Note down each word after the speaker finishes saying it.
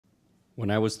When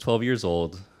I was 12 years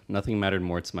old, nothing mattered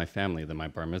more to my family than my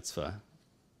bar mitzvah.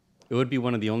 It would be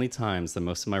one of the only times that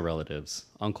most of my relatives,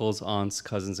 uncles, aunts,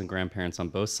 cousins, and grandparents on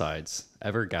both sides,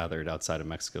 ever gathered outside of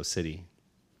Mexico City.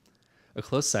 A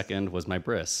close second was my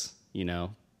bris, the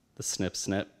snip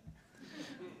snip.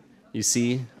 You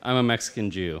see, I'm a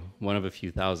Mexican Jew, one of a few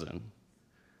thousand.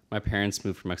 My parents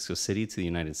moved from Mexico City to the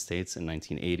United States in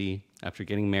 1980 after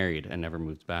getting married and never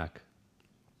moved back.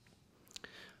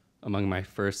 Among my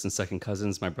first and second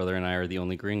cousins, my brother and I are the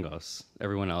only gringos.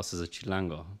 Everyone else is a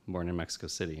chilango, born in Mexico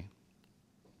City.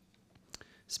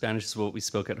 Spanish is what we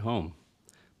spoke at home.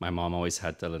 My mom always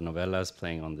had telenovelas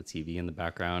playing on the TV in the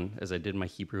background as I did my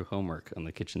Hebrew homework on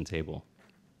the kitchen table.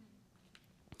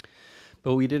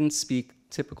 But we didn't speak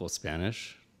typical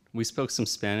Spanish. We spoke some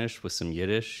Spanish with some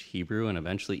Yiddish, Hebrew, and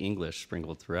eventually English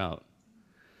sprinkled throughout.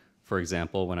 For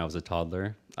example, when I was a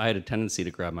toddler, I had a tendency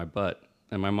to grab my butt,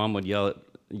 and my mom would yell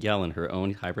in her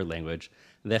own hybrid language,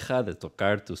 "Deja de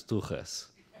tocar tus tujas."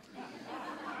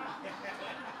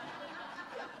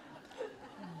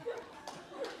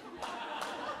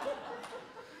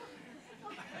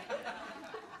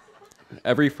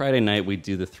 Every Friday night, we'd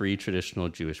do the 3 traditional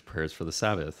Jewish prayers for the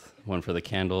Sabbath, one for the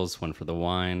candles, one for the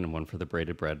wine, and one for the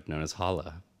braided bread known as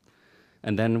challah.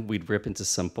 And then we'd rip into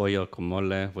some pollo con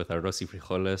mole with arroz y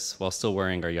frijoles while still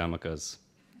wearing our yarmulkes.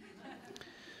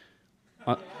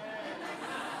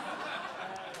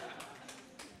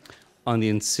 On the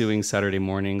ensuing Saturday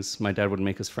mornings, my dad would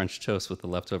make us French toast with the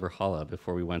leftover challah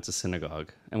before we went to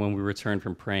synagogue. And when we returned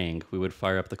from praying, we would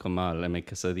fire up the comal and make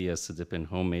quesadillas to dip in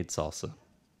homemade salsa.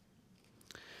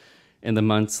 In the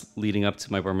months leading up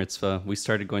to my bar mitzvah, we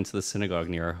started going to the synagogue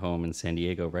near our home in San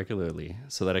Diego regularly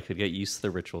so that I could get used to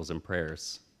the rituals and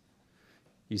prayers.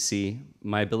 You see,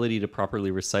 my ability to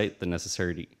properly recite the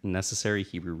necessary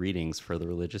Hebrew readings for the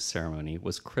religious ceremony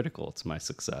was critical to my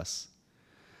success.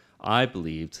 I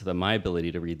believed that my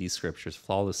ability to read these scriptures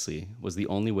flawlessly was the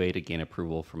only way to gain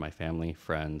approval from my family,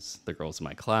 friends, the girls in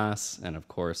my class, and of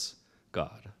course,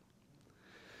 God.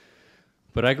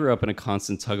 But I grew up in a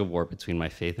constant tug of war between my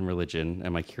faith in religion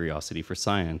and my curiosity for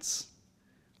science.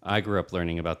 I grew up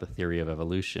learning about the theory of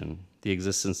evolution, the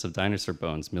existence of dinosaur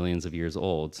bones millions of years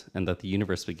old, and that the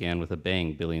universe began with a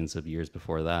bang billions of years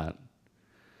before that.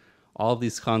 All of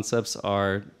these concepts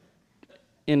are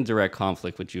in direct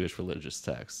conflict with Jewish religious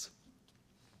texts.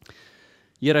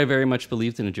 Yet I very much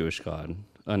believed in a Jewish God,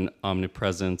 an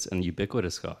omnipresent and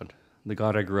ubiquitous God. The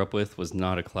God I grew up with was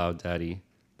not a cloud daddy.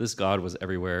 This God was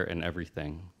everywhere and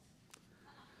everything.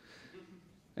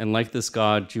 And like this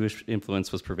God, Jewish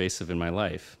influence was pervasive in my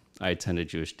life. I attended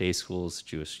Jewish day schools,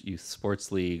 Jewish youth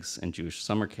sports leagues, and Jewish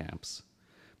summer camps.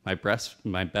 My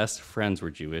best friends were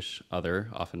Jewish,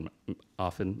 often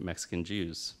Mexican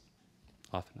Jews.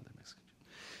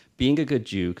 Being a good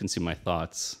Jew consumed my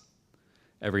thoughts.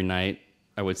 Every night,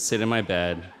 I would sit in my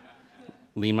bed,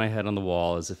 lean my head on the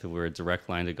wall as if it were a direct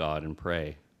line to God, and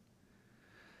pray.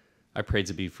 I prayed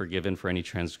to be forgiven for any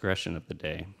transgression of the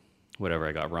day, whatever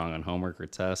I got wrong on homework or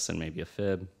tests, and maybe a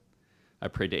fib. I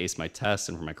prayed to ace my test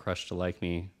and for my crush to like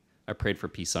me. I prayed for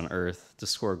peace on earth, to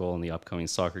score a goal in the upcoming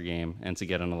soccer game, and to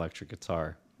get an electric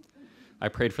guitar. I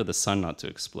prayed for the sun not to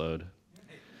explode.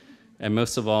 And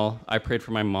most of all, I prayed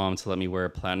for my mom to let me wear a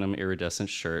platinum iridescent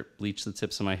shirt, bleach the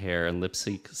tips of my hair, and lip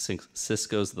sync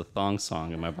Cisco's The Thong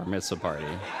Song at my bar mitzvah party.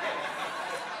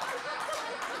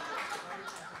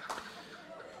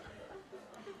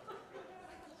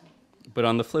 But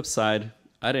on the flip side,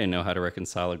 I didn't know how to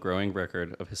reconcile a growing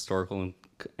record of historical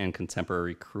and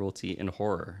contemporary cruelty and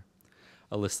horror.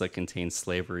 A list that contains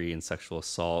slavery and sexual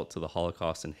assault to the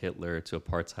Holocaust and Hitler to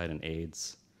apartheid and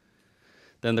AIDS.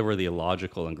 Then there were the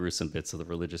illogical and gruesome bits of the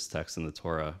religious text in the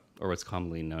Torah, or what's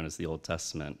commonly known as the Old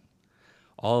Testament.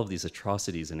 All of these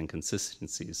atrocities and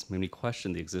inconsistencies made me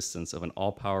question the existence of an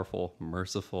all-powerful,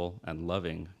 merciful, and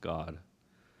loving God.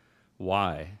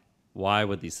 Why? Why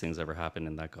would these things ever happen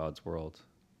in that God's world?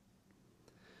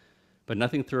 But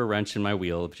nothing threw a wrench in my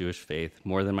wheel of Jewish faith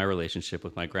more than my relationship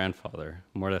with my grandfather,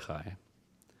 Mordechai.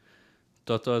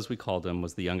 Toto, as we called him,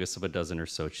 was the youngest of a dozen or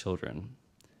so children.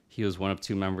 He was one of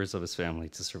 2 members of his family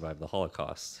to survive the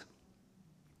Holocaust.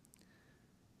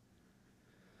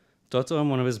 Toto and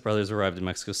one of his brothers arrived in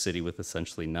Mexico City with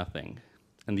essentially nothing,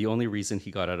 and the only reason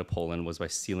he got out of Poland was by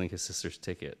stealing his sister's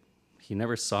ticket. He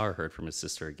never saw or heard from his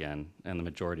sister again, and the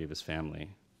majority of his family.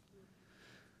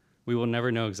 We will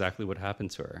never know exactly what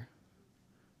happened to her.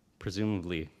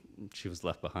 Presumably, she was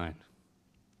left behind,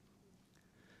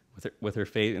 with her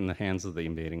fate in the hands of the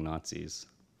invading Nazis.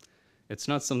 It's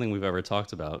not something we've ever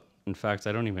talked about. In fact,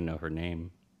 I don't even know her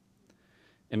name.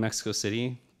 In Mexico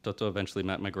City, Toto eventually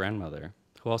met my grandmother,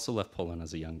 who also left Poland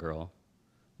as a young girl.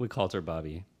 We called her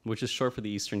Babi, which is short for the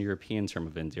Eastern European term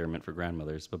of endearment for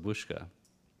grandmothers, babushka.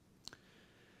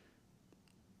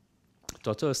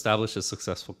 Toto established a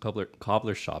successful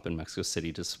cobbler shop in Mexico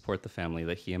City to support the family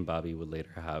that he and Babi would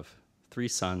later have 3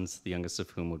 sons, the youngest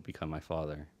of whom would become my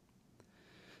father.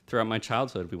 Throughout my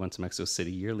childhood, we went to Mexico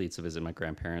City yearly to visit my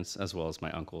grandparents, as well as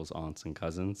my uncles, aunts, and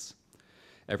cousins.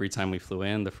 Every time we flew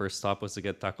in, the first stop was to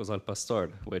get tacos al pastor,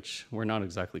 which were not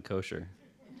exactly kosher.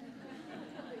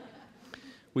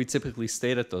 We typically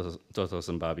stayed at Toto's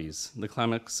and Babi's, the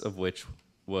climax of which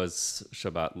was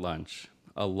Shabbat lunch,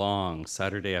 a long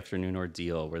Saturday afternoon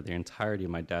ordeal where the entirety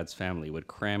of my dad's family would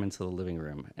cram into the living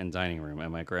room and dining room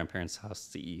at my grandparents' house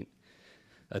to eat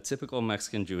a typical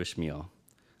Mexican Jewish meal,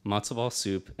 matzo ball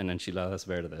soup and enchiladas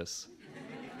verdes.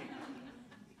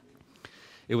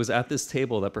 It was at this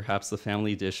table that perhaps the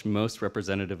family dish most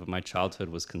representative of my childhood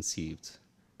was conceived,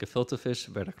 gefilte fish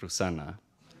Veracruzana,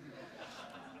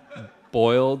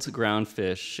 boiled ground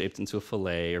fish shaped into a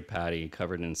fillet or patty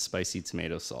covered in spicy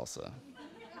tomato salsa.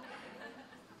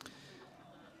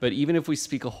 But even if we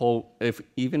spent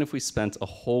a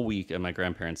whole week at my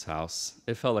grandparents' house,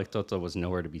 it felt like Toto was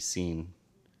nowhere to be seen.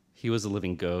 He was a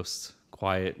living ghost,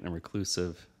 quiet and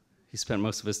reclusive. He spent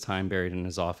most of his time buried in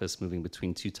his office, moving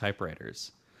between 2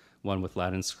 typewriters, one with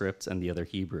Latin script and the other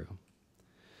Hebrew.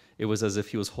 It was as if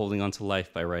he was holding on to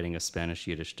life by writing a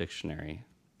Spanish-Yiddish dictionary.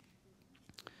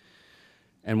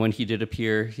 And when he did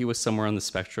appear, he was somewhere on the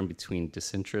spectrum between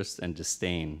disinterest and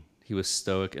disdain. He was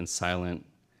stoic and silent.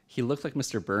 He looked like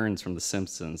Mr. Burns from The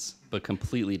Simpsons, but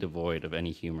completely devoid of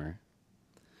any humor.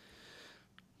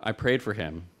 I prayed for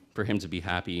him to be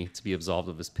happy, to be absolved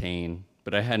of his pain,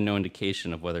 but I had no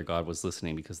indication of whether God was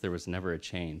listening because there was never a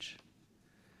change.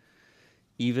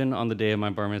 Even on the day of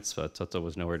my bar mitzvah, Toto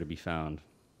was nowhere to be found.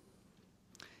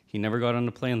 He never got on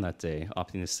a plane that day,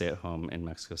 opting to stay at home in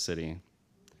Mexico City.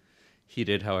 He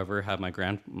did, however, have my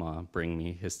grandma bring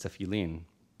me his tefillin.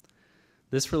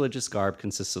 This religious garb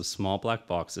consists of small black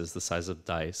boxes the size of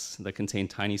dice that contain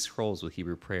tiny scrolls with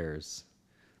Hebrew prayers.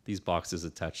 These boxes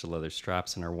attach to leather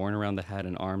straps and are worn around the head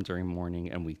and arm during morning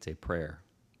and weekday prayer.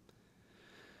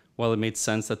 While it made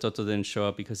sense that Toto didn't show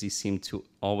up because he seemed to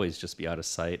always just be out of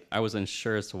sight, I was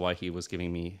unsure as to why he was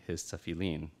giving me his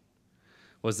tefillin.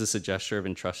 Was this a gesture of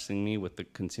entrusting me with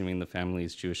continuing the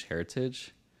family's Jewish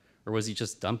heritage? Or was he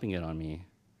just dumping it on me?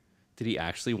 Did he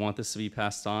actually want this to be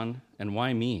passed on? And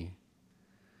why me?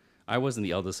 I wasn't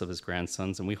the eldest of his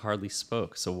grandsons, and we hardly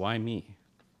spoke, so why me?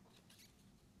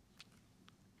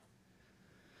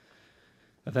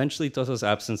 Eventually, Toto's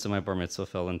absence in my bar mitzvah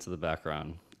fell into the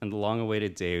background, and the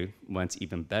long-awaited day went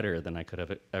even better than I could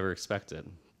have ever expected.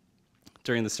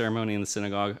 During the ceremony in the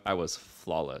synagogue, I was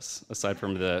flawless, aside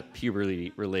from the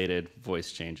puberty-related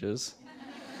voice changes.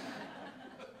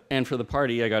 And for the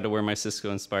party, I got to wear my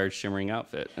Cisco-inspired shimmering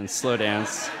outfit and slow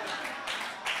dance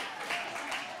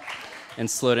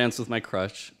with my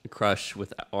crush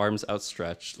with arms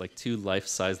outstretched like 2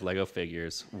 life-size Lego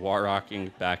figures,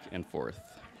 rocking back and forth.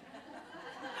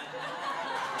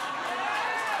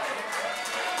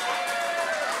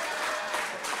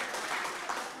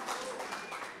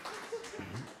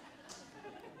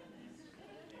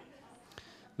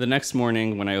 The next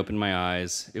morning, when I opened my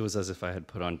eyes, it was as if I had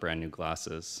put on brand new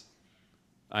glasses.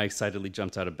 I excitedly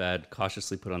jumped out of bed,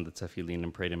 cautiously put on the tefillin,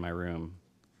 and prayed in my room.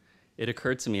 It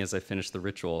occurred to me as I finished the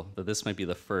ritual that this might be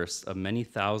the first of many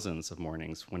thousands of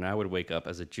mornings when I would wake up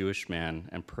as a Jewish man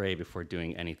and pray before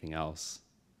doing anything else.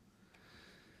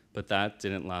 But that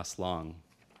didn't last long.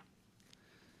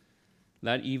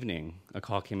 That evening, a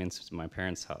call came into my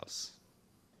parents' house.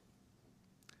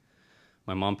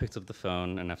 My mom picked up the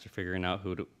phone, and after figuring out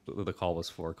who the call was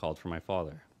for, called for my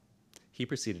father. He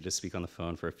proceeded to speak on the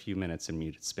phone for a few minutes in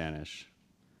muted Spanish.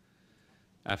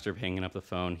 After hanging up the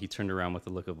phone, he turned around with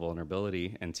a look of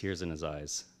vulnerability and tears in his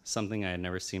eyes, something I had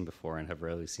never seen before and have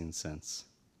rarely seen since.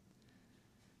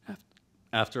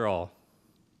 After all,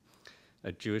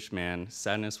 a Jewish man,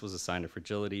 sadness was a sign of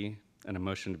fragility, an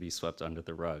emotion to be swept under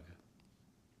the rug.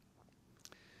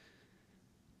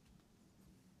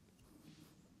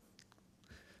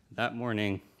 That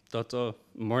morning,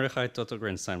 Mordechai Toto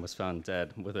Grinstein was found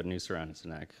dead with a noose around his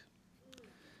neck.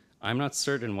 I'm not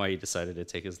certain why he decided to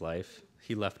take his life.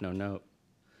 He left no note.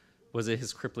 Was it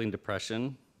his crippling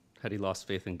depression? Had he lost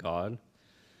faith in God?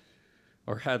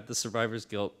 Or had the survivor's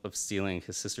guilt of stealing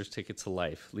his sister's ticket to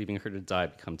life, leaving her to die,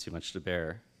 become too much to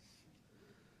bear?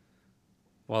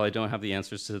 While I don't have the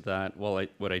answers to that,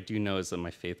 what I do know is that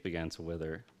my faith began to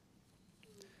wither.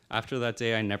 After that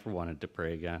day, I never wanted to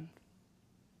pray again.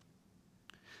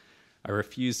 I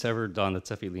refused to ever don the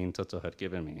tefillin Toto had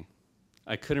given me.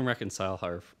 I couldn't reconcile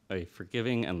how a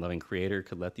forgiving and loving creator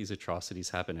could let these atrocities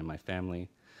happen in my family,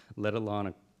 let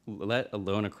alone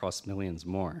across millions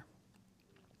more.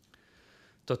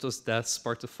 Toto's death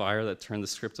sparked a fire that turned the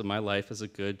script of my life as a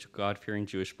good, God-fearing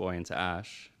Jewish boy into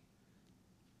ash.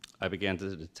 I began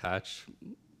to detach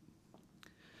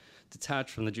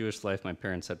from the Jewish life my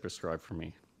parents had prescribed for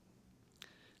me.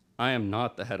 I am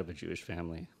not the head of a Jewish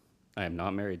family. I am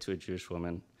not married to a Jewish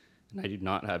woman, and I do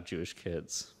not have Jewish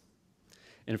kids.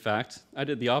 In fact, I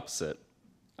did the opposite.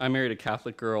 I married a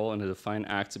Catholic girl in a defiant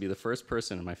act to be the first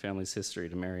person in my family's history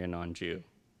to marry a non-Jew.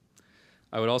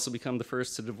 I would also become the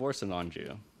first to divorce a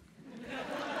non-Jew.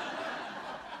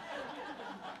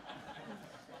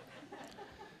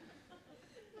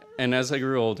 And as I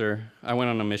grew older, I went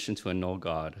on a mission to annul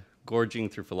God, gorging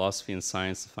through philosophy and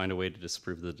science to find a way to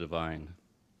disprove the divine.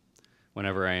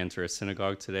 Whenever I enter a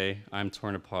synagogue today, I'm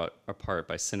torn apart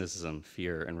by cynicism,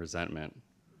 fear, and resentment.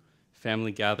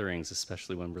 Family gatherings,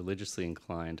 especially when religiously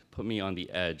inclined, put me on the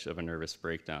edge of a nervous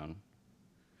breakdown.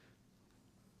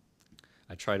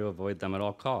 I try to avoid them at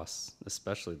all costs,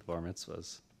 especially the bar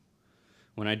mitzvahs.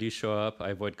 When I do show up,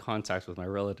 I avoid contact with my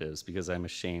relatives because I'm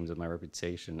ashamed of my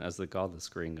reputation as the godless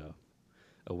gringo,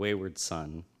 a wayward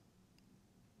son.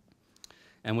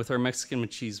 And with our Mexican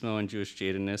machismo and Jewish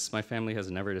jadedness, my family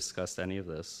has never discussed any of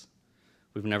this.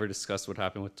 We've never discussed what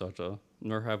happened with Toto,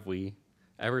 nor have we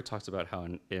ever talked about how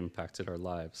it impacted our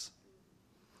lives.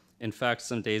 In fact,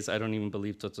 some days I don't even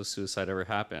believe Toto's suicide ever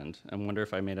happened and wonder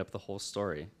if I made up the whole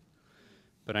story.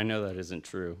 But I know that isn't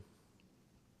true.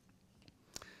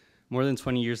 More than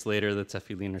 20 years later, the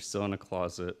tefillin are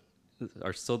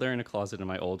still there in a closet in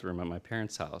my old room at my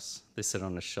parents' house. They sit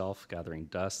on a shelf, gathering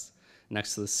dust,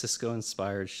 next to the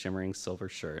Cisco-inspired shimmering silver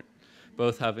shirt,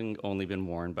 both having only been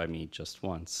worn by me just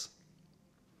once.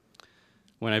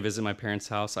 When I visit my parents'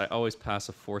 house, I always pass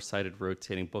a four-sided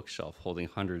rotating bookshelf holding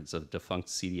hundreds of defunct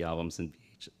CD albums and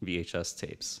VHS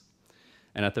tapes.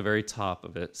 And at the very top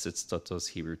of it sits Toto's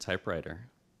Hebrew typewriter.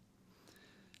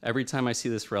 Every time I see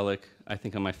this relic, I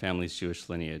think of my family's Jewish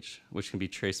lineage, which can be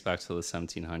traced back to the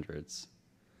 1700s.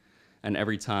 And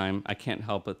every time, I can't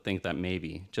help but think that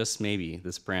maybe, just maybe,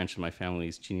 this branch of my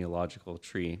family's genealogical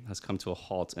tree has come to a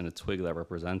halt in a twig that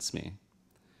represents me.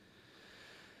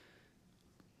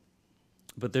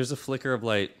 But there's a flicker of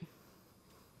light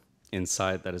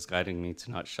inside that is guiding me to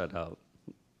not shut out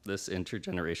this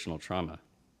intergenerational trauma.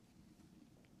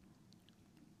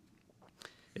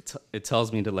 It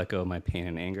tells me to let go of my pain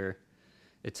and anger.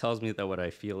 It tells me that what I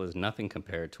feel is nothing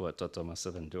compared to what Toto must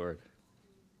have endured.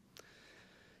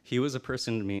 He was a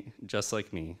person to me, just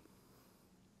like me.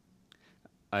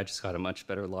 I just got a much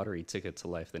better lottery ticket to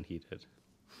life than he did.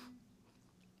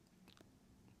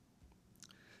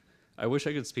 I wish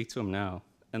I could speak to him now,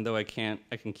 and though I can't,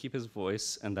 I can keep his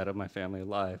voice and that of my family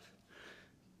alive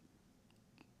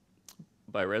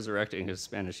by resurrecting his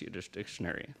Spanish-Yiddish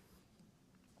dictionary.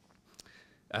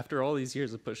 After all these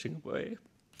years of pushing away,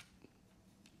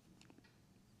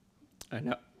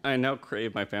 I now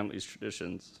crave my family's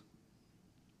traditions.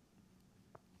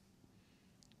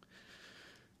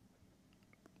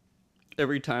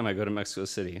 Every time I go to Mexico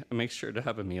City, I make sure to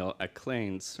have a meal at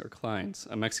Klein's,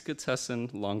 a Mexicatessen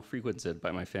long frequented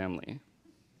by my family.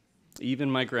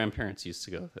 Even my grandparents used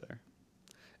to go there.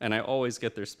 And I always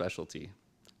get their specialty,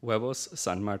 huevos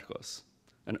San Marcos,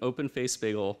 an open-faced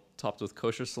bagel topped with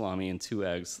kosher salami and 2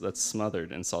 eggs that's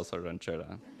smothered in salsa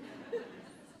ranchera.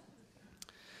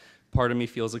 Part of me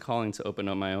feels a calling to open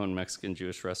up my own Mexican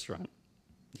Jewish restaurant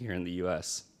here in the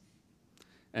US.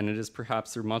 And it is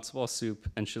perhaps through matzo ball soup,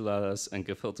 enchiladas, and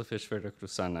gefilte fish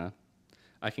Veracruzana,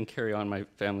 I can carry on my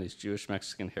family's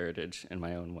Jewish-Mexican heritage in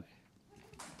my own way.